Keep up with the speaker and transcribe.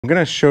I'm going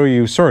to show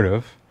you sort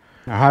of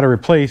how to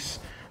replace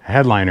a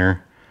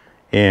headliner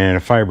in a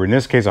Firebird, in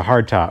this case a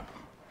hardtop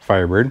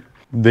Firebird.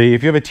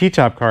 If you have a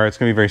T-top car, it's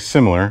going to be very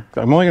similar.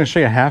 I'm only going to show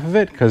you half of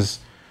it because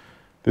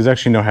there's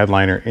actually no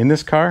headliner in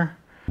this car.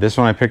 This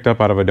one I picked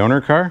up out of a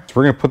donor car. So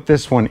we're going to put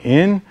this one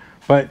in,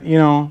 but you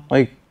know,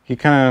 like you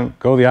kind of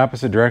go the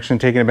opposite direction,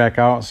 taking it back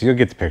out. So you'll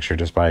get the picture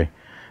just by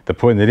the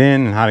putting it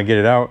in and how to get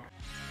it out.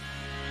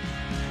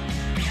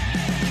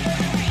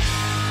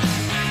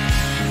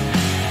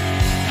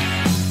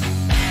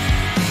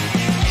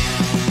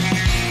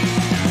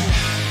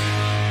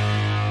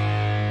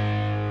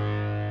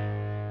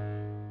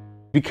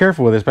 Be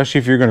careful with it, especially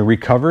if you're going to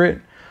recover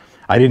it.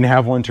 I didn't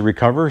have one to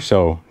recover,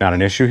 so not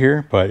an issue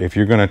here. But if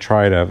you're going to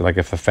try to, like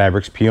if the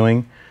fabric's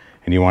peeling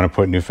and you want to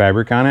put new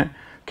fabric on it,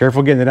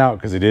 careful getting it out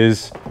because it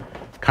is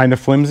kind of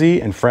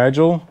flimsy and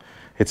fragile.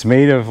 It's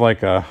made of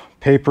like a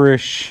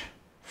paperish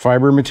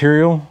fiber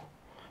material,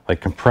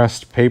 like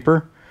compressed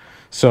paper.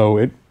 So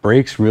it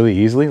breaks really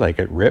easily, like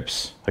it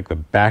rips, like the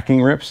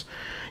backing rips.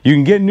 You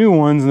can get new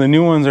ones, and the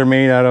new ones are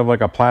made out of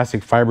like a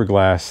plastic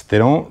fiberglass. They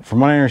don't, from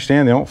what I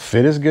understand, they don't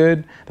fit as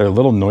good. They're a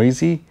little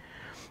noisy.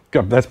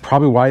 That's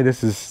probably why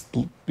this is,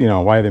 you know,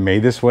 why they're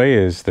made this way,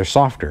 is they're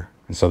softer.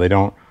 And so they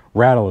don't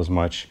rattle as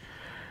much.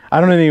 I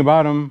don't know anything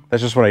about them.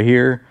 That's just what I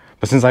hear.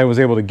 But since I was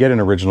able to get an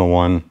original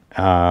one,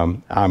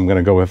 I'm going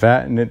to go with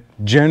that. And it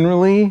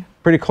generally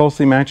pretty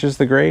closely matches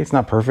the gray. It's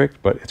not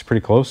perfect, but it's pretty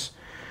close.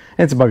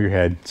 And it's above your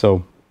head.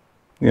 So,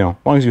 you know,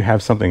 as long as you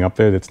have something up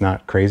there that's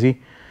not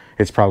crazy,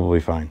 it's probably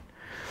fine.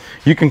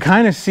 You can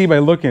kind of see by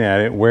looking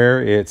at it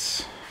where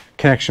its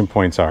connection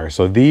points are.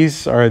 So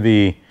these are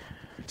the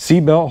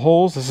seat belt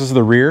holes. This is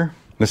the rear.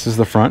 This is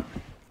the front.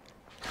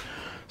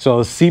 So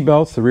the seat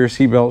belts, the rear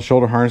seat belt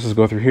shoulder harnesses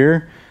go through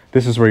here.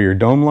 This is where your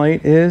dome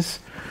light is.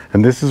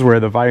 And this is where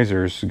the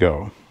visors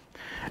go.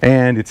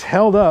 And it's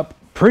held up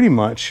pretty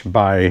much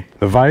by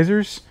the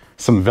visors,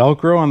 some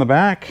Velcro on the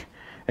back,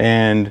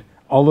 and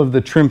all of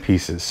the trim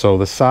pieces. So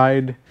the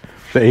side,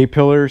 the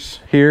A-pillars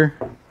here,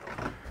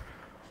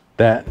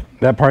 that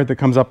part that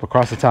comes up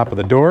across the top of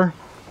the door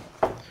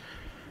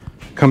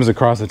comes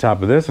across the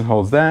top of this and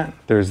holds that.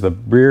 There's the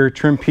rear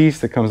trim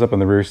piece that comes up on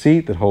the rear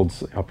seat that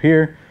holds up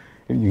here.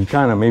 You can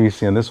kind of maybe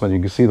see on this one,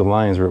 you can see the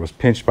lines where it was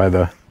pinched by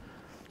the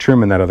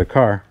trim in that other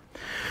car.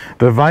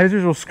 The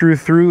visors will screw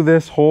through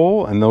this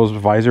hole, and those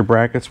visor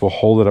brackets will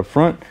hold it up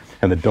front,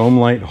 and the dome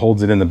light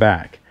holds it in the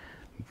back.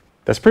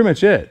 That's pretty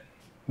much it.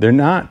 They're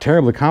not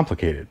terribly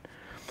complicated.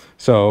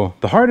 So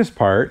the hardest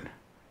part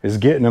is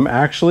getting them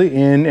actually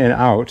in and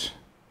out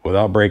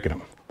without breaking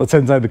them. Let's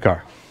head inside the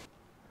car.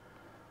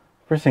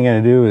 First thing I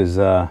gotta do is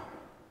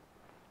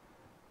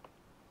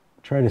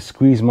try to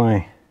squeeze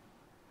my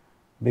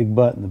big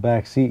butt in the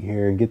back seat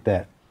here and get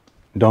that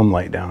dome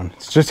light down.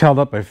 It's just held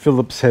up by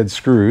Phillips head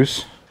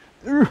screws.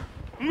 Can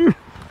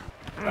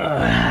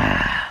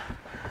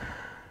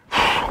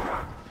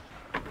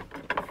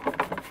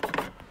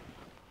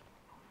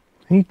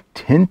you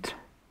tint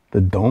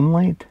the dome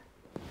light?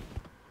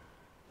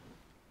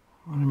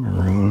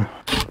 Maroon.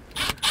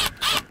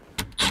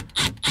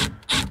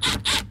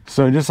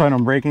 So just so I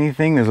don't break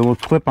anything, there's a little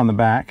clip on the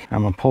back.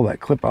 I'm gonna pull that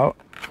clip out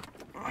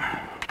so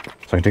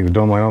I can take the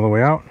dome light all the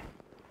way out.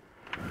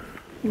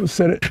 We'll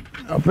set it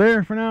up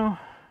there for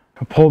now.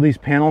 I'll pull these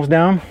panels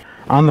down.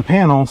 On the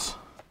panels,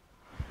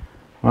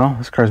 well,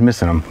 this car's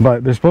missing them,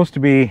 but there's supposed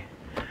to be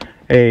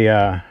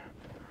a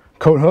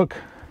coat hook,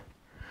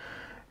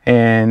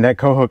 and that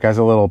coat hook has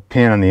a little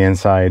pin on the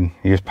inside.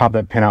 You just pop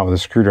that pin out with a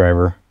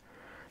screwdriver,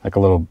 like a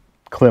little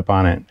clip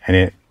on it, and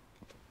it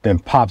then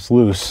pops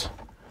loose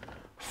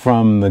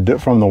from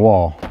the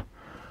wall.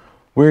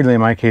 Weirdly,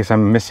 in my case,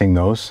 I'm missing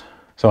those,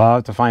 so I'll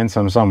have to find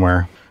some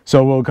somewhere.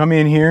 So we'll come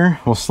in here,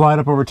 we'll slide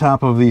up over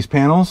top of these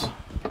panels.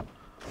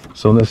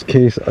 So in this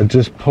case, I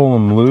just pull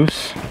them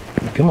loose.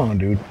 Come on,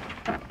 dude.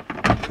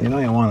 You know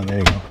you want it. There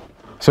you go.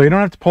 So you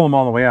don't have to pull them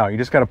all the way out. You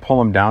just got to pull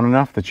them down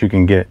enough that you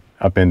can get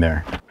up in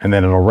there, and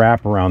then it'll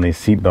wrap around these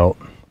seat belt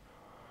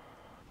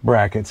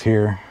brackets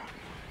here.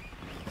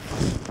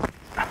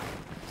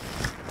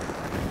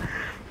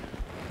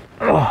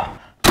 Oh.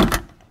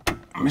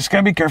 I'm just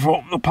gotta be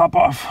careful. They'll pop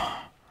off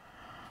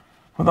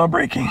without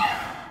breaking,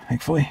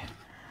 thankfully.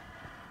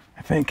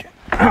 I think.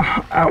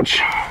 Ouch.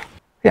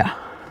 Yeah.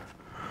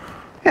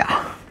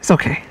 Yeah. It's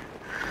okay.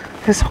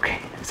 It's okay.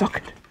 It's all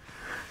good.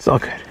 It's all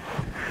good.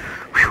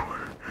 Whew.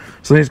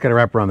 So they just gotta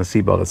wrap around the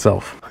seatbelt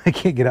itself. I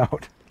can't get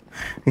out.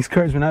 These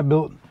cars were not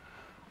built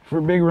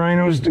for big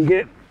rhinos to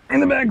get in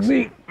the back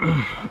seat.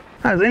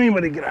 How does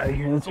anybody get out of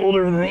here that's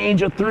older than the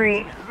age of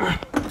 3?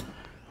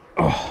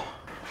 Oh,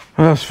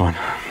 that was fun.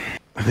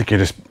 I think I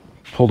just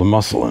pulled a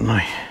muscle in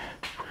my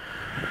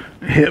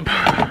hip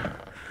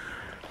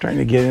trying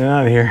to get it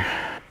out of here.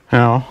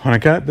 Now, when I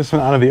got this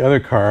one out of the other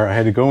car, I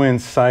had to go in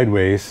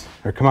sideways,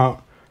 or come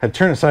out. I had to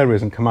turn it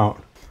sideways and come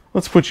out.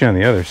 Let's put you on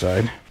the other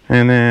side.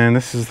 And then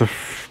this is the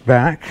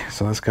back,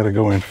 so that's got to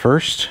go in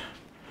first.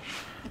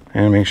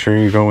 And make sure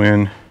you go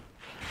in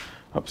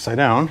upside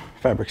down,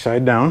 fabric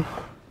side down.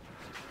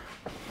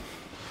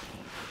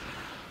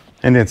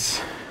 And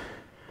it's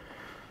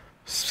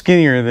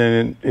skinnier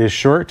than it is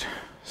short,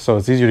 so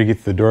it's easier to get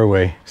to the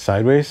doorway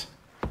sideways.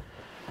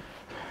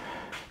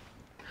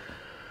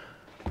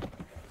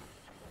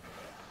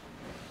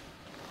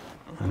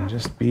 And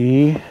just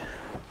be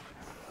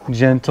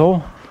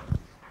gentle.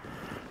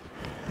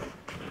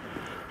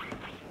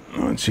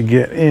 Once you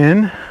get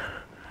in,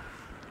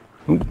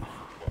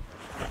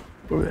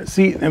 over that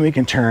seat, then we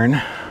can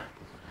turn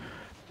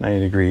 90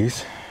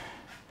 degrees.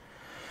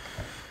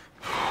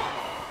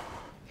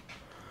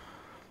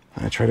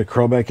 I try to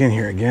crawl back in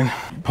here again.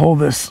 Pull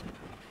this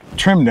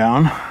trim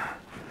down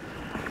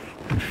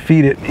and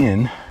feed it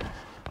in.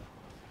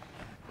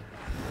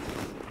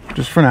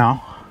 Just for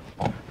now.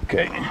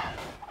 Okay.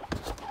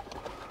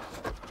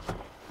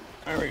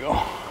 There we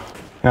go.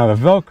 Now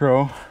the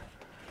Velcro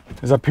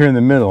is up here in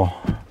the middle.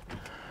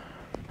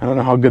 I don't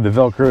know how good the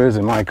Velcro is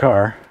in my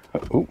car.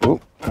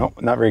 Oh, no,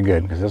 not very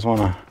good, because this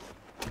one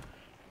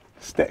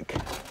stick.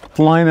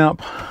 Line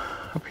up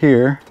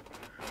here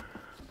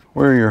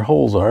where your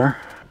holes are.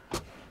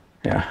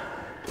 Yeah.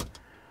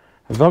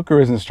 The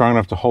Velcro isn't strong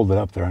enough to hold it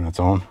up there on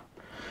its own.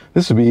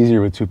 This would be easier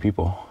with two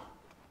people.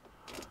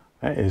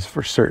 That is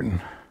for certain.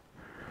 So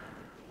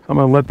I'm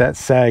gonna let that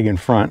sag in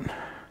front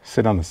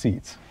sit on the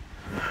seats.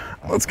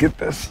 Let's get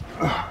this.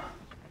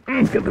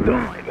 Let's get the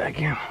dome light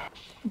back in.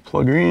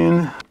 Plug her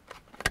in.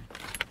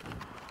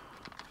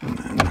 And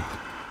then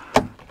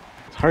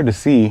it's hard to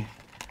see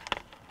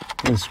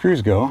where the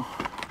screws go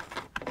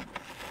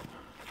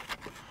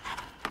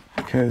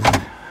because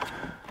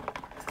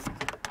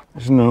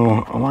there's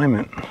no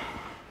alignment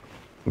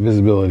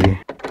visibility.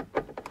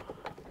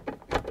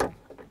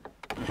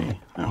 Okay,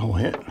 that whole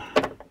hit.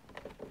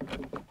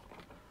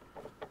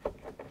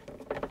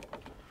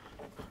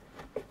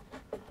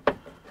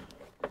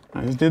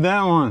 I just did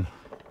that one.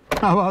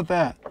 How about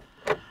that?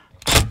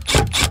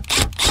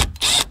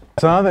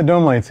 So now that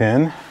dome light's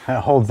in,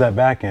 that holds that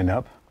back end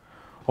up.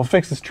 We'll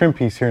fix this trim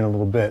piece here in a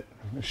little bit,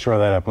 shore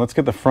that up. Let's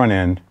get the front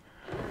end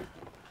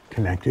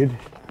connected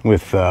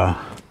with the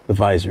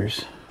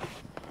visors.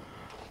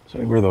 So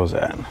where are those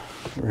at?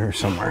 Over here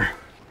somewhere.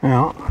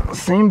 Now,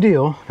 same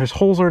deal. There's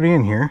holes already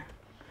in here.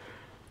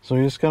 So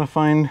you just gotta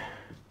find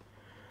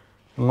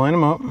and line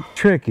them up.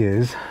 Trick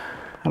is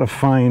how to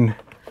find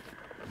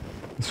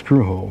the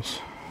screw holes.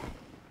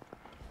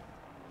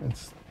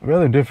 It's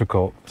rather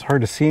difficult. It's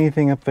hard to see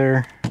anything up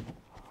there.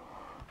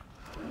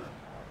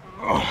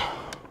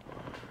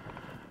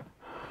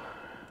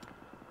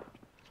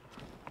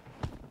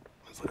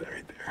 Let's look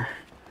right there.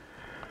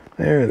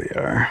 There they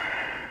are.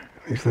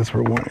 At least that's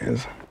where one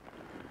is.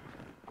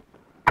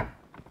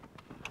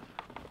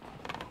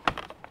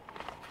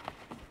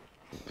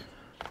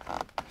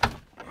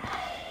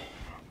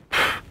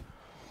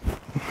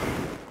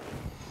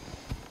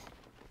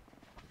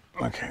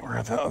 Okay, where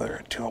are the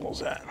other two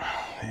holes at?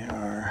 They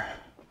are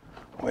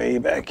way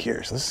back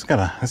here. So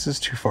this is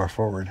too far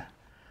forward.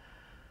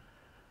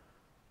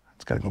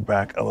 It's got to go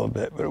back a little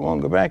bit, but it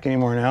won't go back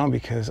anymore now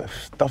because I've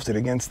stuffed it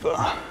against the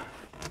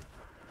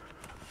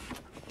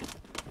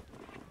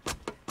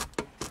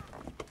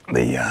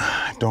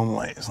dome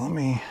light. So let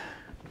me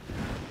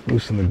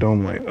loosen the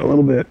dome light a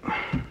little bit.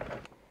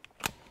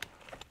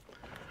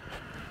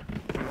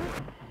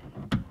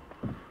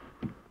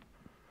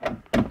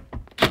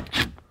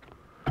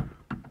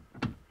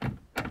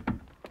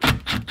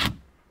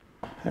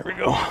 There we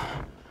go.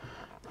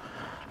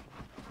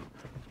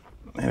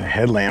 And a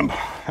headlamp.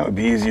 That would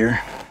be easier.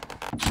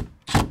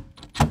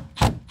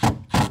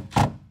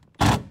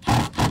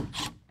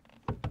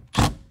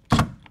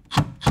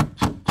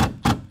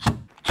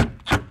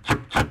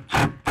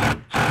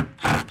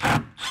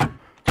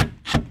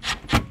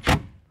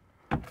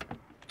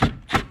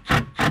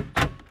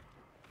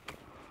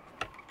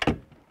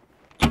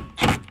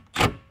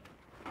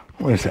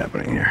 What is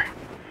happening here?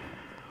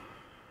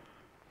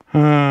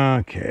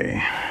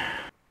 Okay.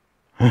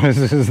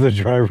 This is the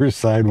driver's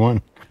side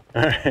one.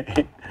 All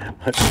right,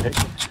 let's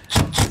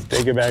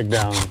take it back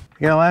down.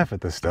 You gotta laugh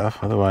at this stuff,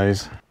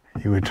 otherwise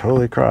you would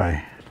totally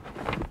cry.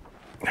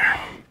 There.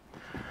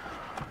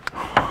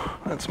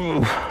 Let's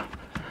move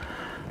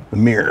the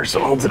mirror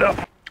so it holds it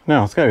up.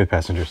 No, it's gotta be the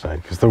passenger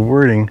side because the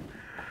wording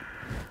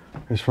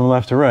is from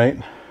left to right.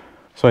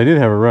 So I did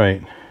have it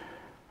right.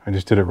 I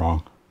just did it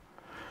wrong.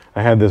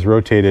 I had this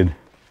rotated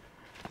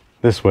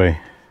this way.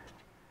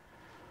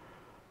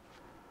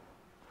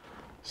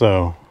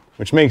 So,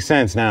 which makes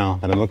sense now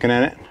that I'm looking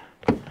at it.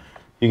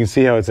 You can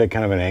see how it's at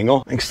kind of an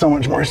angle. Makes so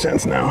much more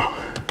sense now.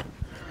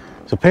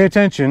 So pay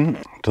attention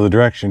to the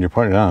direction you're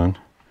pointing it on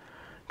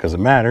because it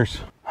matters.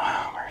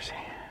 Oh, mercy.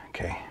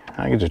 Okay,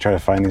 I can just try to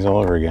find these all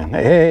over again.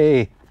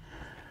 Hey,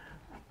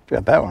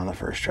 got that one on the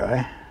first try.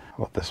 How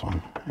about this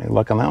one? Any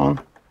luck on that one?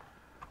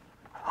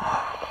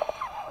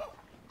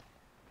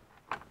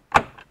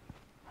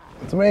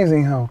 It's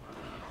amazing how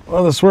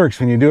well this works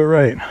when you do it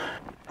right.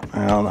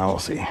 Well, now we'll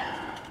see.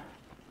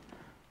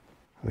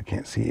 I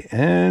can't see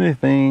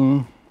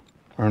anything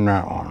on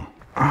that one.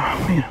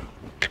 Oh man,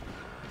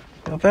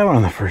 got that one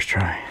on the first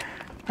try.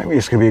 Maybe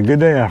it's gonna be a good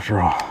day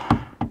after all.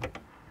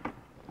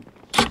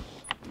 I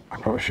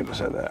probably should have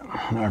said that.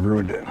 Now I've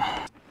ruined it.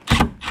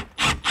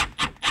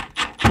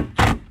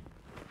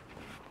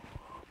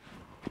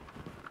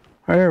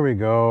 There we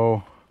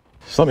go.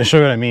 So let me show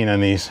you what I mean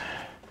on these.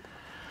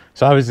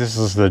 So obviously this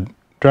is the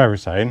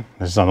driver's side.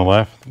 This is on the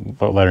left.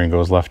 The lettering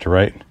goes left to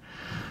right.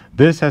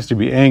 This has to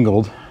be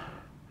angled.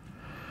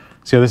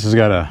 See how this has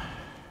got a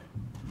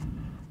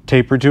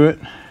taper to it?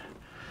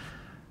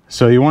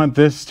 So you want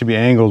this to be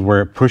angled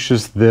where it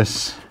pushes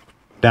this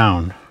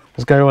down.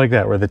 It's got to go like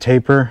that, where the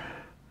taper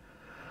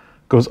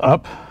goes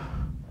up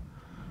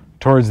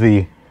towards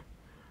the,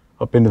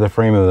 up into the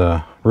frame of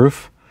the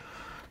roof.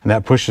 And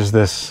that pushes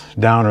this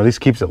down, or at least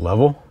keeps it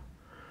level,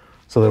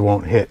 so that it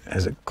won't hit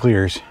as it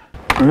clears.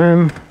 And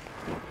then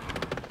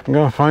I'm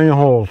gonna find the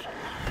holes.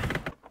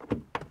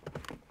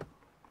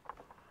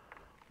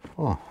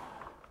 Oh,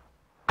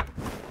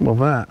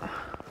 well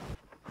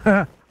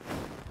that.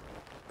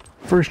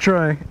 First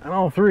try on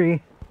all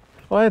three.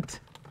 What?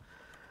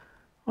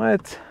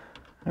 What?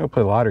 I'm gonna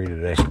play lottery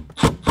today.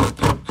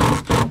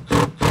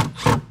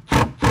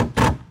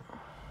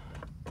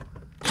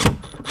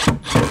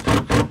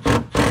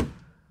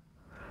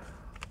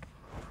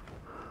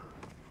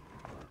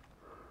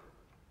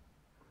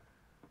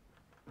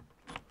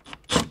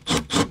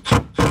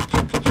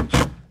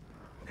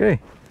 Okay,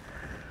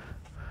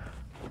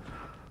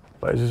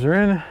 visors are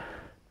in,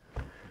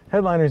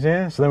 headliner's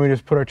in, so then we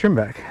just put our trim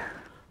back.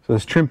 So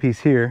this trim piece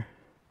here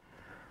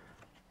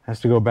has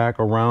to go back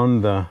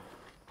around the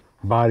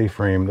body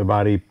frame,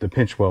 the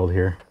pinch weld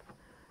here,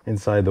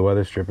 inside the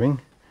weather stripping.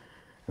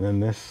 And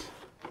then this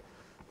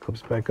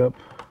clips back up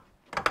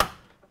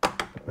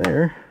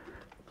there.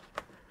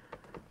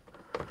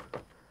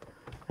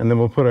 And then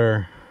we'll put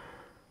our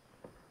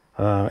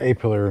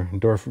A-pillar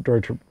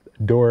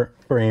door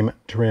frame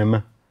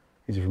trim,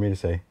 easy for me to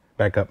say,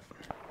 back up.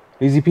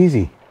 Easy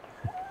peasy.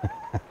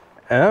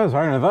 That was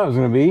harder than I thought it was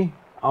going to be.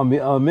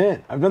 I'll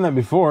admit, I've done that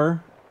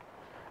before.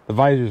 The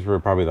visors were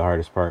probably the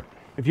hardest part.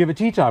 If you have a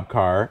T-top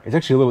car, it's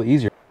actually a little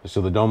easier. There's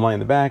still the dome light in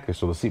the back, there's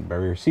still the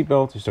rear seat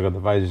belts, you still got the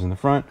visors in the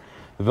front.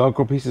 The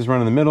Velcro pieces run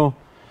in the middle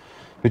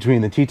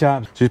between the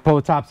T-tops. So just pull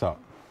the tops out,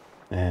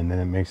 and then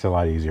it makes it a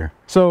lot easier.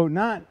 So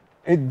not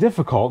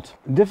difficult,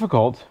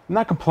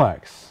 not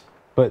complex,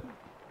 but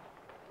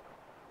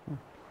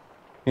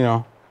you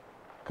know,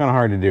 kind of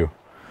hard to do.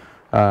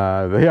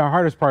 The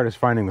hardest part is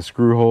finding the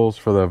screw holes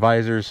for the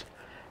visors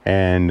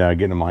and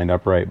getting them lined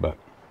up right, but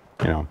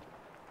you know,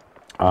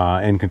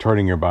 and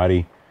contorting your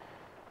body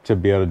to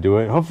be able to do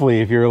it.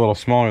 Hopefully, if you're a little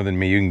smaller than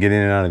me, you can get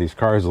in and out of these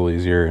cars a little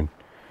easier, and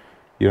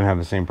you don't have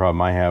the same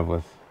problem I have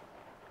with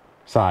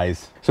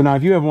size. So now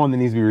if you have one that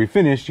needs to be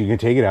refinished, you can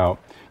take it out,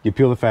 you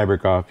peel the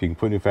fabric off, you can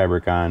put new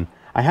fabric on.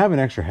 I have an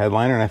extra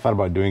headliner, and I thought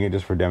about doing it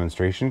just for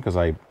demonstration because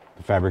the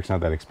fabric's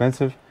not that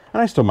expensive.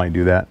 And I still might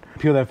do that.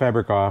 Peel that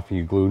fabric off,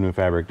 you glue new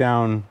fabric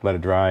down, let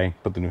it dry,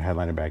 put the new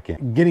headliner back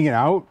in. Getting it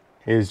out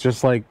is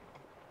just like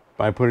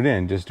I put it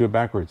in, just do it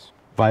backwards.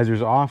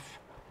 Visors off,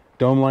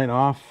 dome light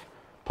off,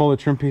 pull the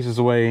trim pieces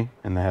away,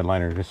 and the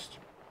headliner just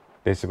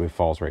basically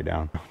falls right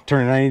down.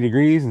 Turn it 90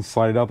 degrees and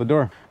slide it out the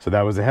door. So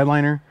that was the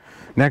headliner.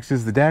 Next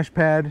is the dash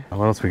pad.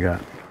 What else we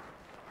got?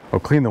 Oh,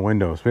 clean the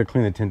windows. We gotta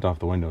clean the tint off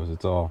the windows.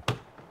 It's all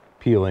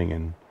peeling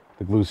and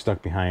the glue's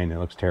stuck behind. It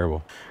looks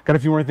terrible. Got a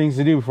few more things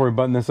to do before we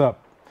button this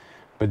up.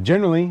 But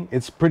generally,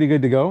 it's pretty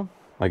good to go.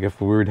 Like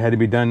if we had to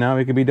be done now,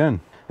 it could be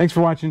done. Thanks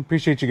for watching.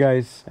 Appreciate you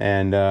guys.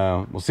 And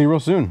we'll see you real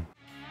soon.